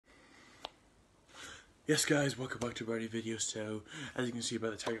Yes guys, welcome back to a brand new video. So, as you can see by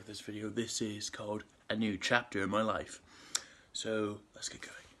the title of this video, this is called A New Chapter in My Life. So, let's get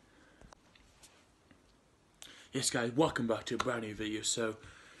going. Yes guys, welcome back to a brand new video. So,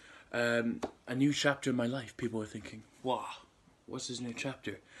 a new chapter in my life. People are thinking, wow, what's this new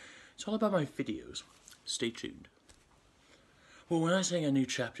chapter? It's all about my videos. Stay tuned. Well, when I'm saying a new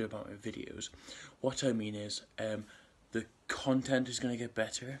chapter about my videos, what I mean is the content is going to get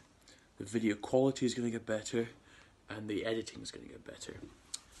better, the video quality is going to get better, and the editing is going to get better.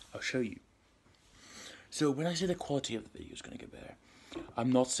 I'll show you. So when I say the quality of the video is going to get better,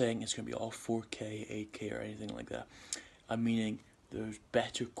 I'm not saying it's going to be all 4K, 8K or anything like that. I'm meaning there's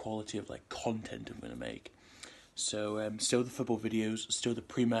better quality of like content I'm going to make. So still the football videos, still the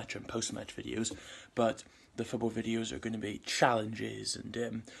pre-match and post-match videos, but the football videos are going to be challenges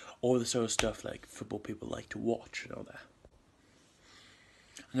and all the sort of stuff like football people like to watch and all that.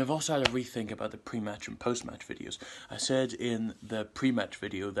 And I've also had a rethink about the pre-match and post-match videos. I said in the pre-match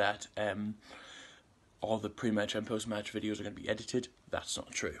video that all the pre-match and post-match videos are going to be edited. That's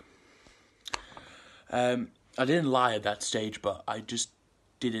not true. I didn't lie at that stage, but I just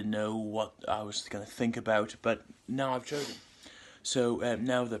didn't know what I was going to think about, but now I've chosen. So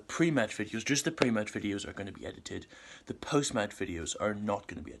now the pre-match videos, just the pre-match videos are going to be edited. The post-match videos are not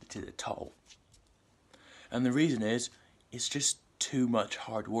going to be edited at all. And the reason is, it's just too much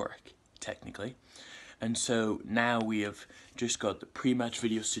hard work, technically. And so now we have just got the pre-match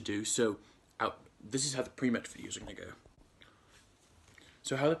videos to do. So this is how the pre-match videos are going to go.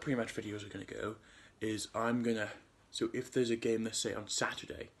 So how the pre-match videos are going to go is so if there's a game, let's say on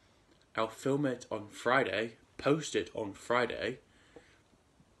Saturday, I'll film it on Friday, post it on Friday,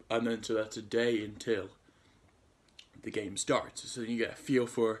 and then so that's a day until the game starts. So you get a feel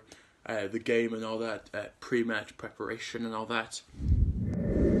for the game and all that, pre-match preparation and all that.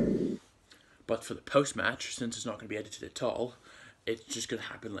 But for the post-match, since it's not going to be edited at all, it's just going to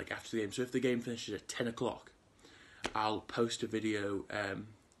happen like after the game. So if the game finishes at 10 o'clock, I'll post a video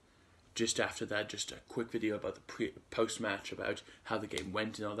just after that, just a quick video about the post-match, about how the game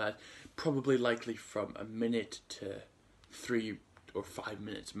went and all that. Probably likely from a minute to 3 or 5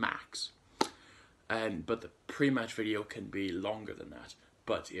 minutes max. But the pre-match video can be longer than that.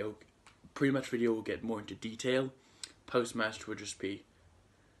 But pre-match video will get more into detail. Post-match will just be,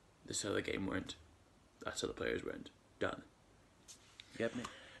 this is how the game went, that's how the players went, done. Get me?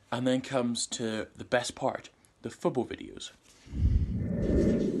 And then comes to the best part, the football videos.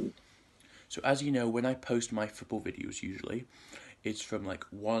 So as you know, when I post my football videos usually, it's from like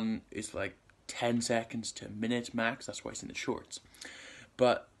 10 seconds to a minute max, that's why it's in the shorts.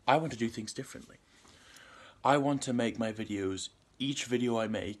 But I want to do things differently. I want to make my videos, each video I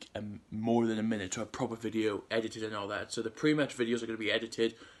make, more than a minute, to a proper video, edited and all that. So the pre-match videos are going to be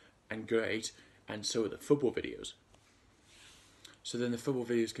edited and great, and so are the football videos. So then the football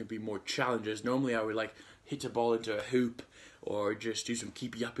videos can be more challenges. Normally I would like hit a ball into a hoop or just do some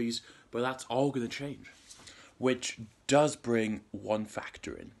keep yuppies, but that's all going to change. Which does bring one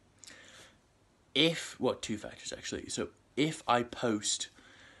factor in. Two factors actually. So if I post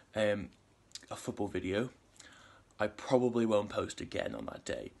a football video, I probably won't post again on that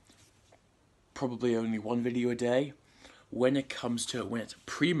day. Probably only one video a day. When it's a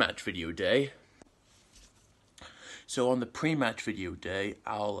pre-match video day, so on the pre-match video day,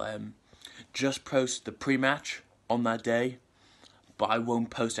 I'll just post the pre-match on that day, but I won't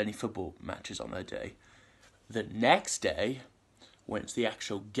post any football matches on that day. The next day, when it's the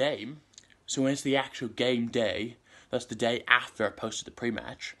actual game, so when it's the actual game day, that's the day after I posted the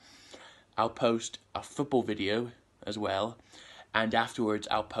pre-match, I'll post a football video as well, and afterwards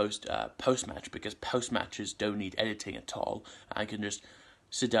I'll post a post-match, because post-matches don't need editing at all. I can just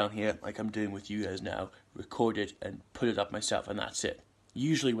sit down here like I'm doing with you guys now, record it and put it up myself, and that's it.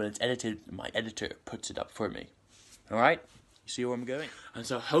 Usually when it's edited, my editor puts it up for me. Alright? You see where I'm going? And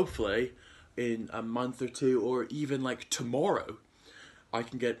so hopefully in a month or two, or even like tomorrow, I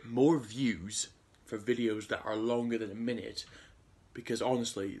can get more views for videos that are longer than a minute, because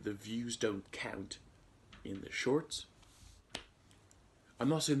honestly the views don't count in the shorts. I'm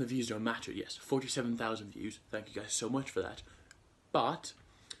not saying the views don't matter. Yes, 47,000 views, thank you guys so much for that. But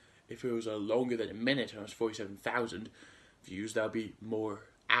if it was a longer than a minute and it was 47,000 views, that would be more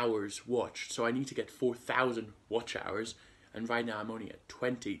hours watched. So I need to get 4,000 watch hours, and right now I'm only at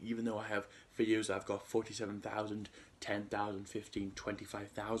 20, even though I have videos that I've got 47,000, 10,000, 15,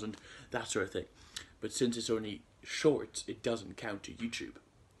 25,000, that sort of thing. But since it's only shorts, it doesn't count to YouTube.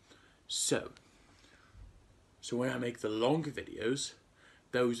 So when I make the longer videos,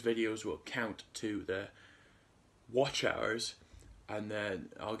 those videos will count to the watch hours, and then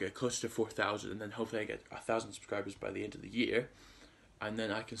I'll get close to 4,000, and then hopefully I get 1,000 subscribers by the end of the year, and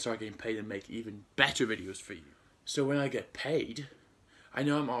then I can start getting paid and make even better videos for you. So when I get paid, I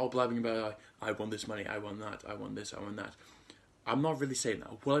know I'm all blabbing about like, I want this money, I want that, I want this, I want that. I'm not really saying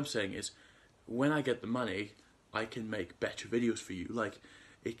that. What I'm saying is, when I get the money, I can make better videos for you. Like,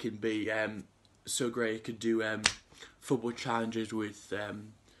 it can be so great. It could do football challenges with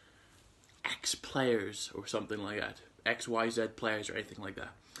X players or something like that. XYZ players or anything like that.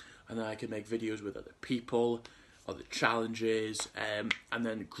 And then I can make videos with other people, other challenges, and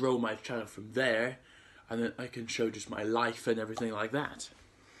then grow my channel from there. And then I can show just my life and everything like that.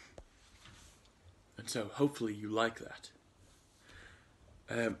 And so hopefully you like that.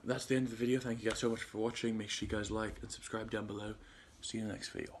 That's the end of the video. Thank you guys so much for watching. Make sure you guys like and subscribe down below. See you in the next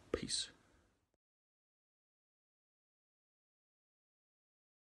video. Peace.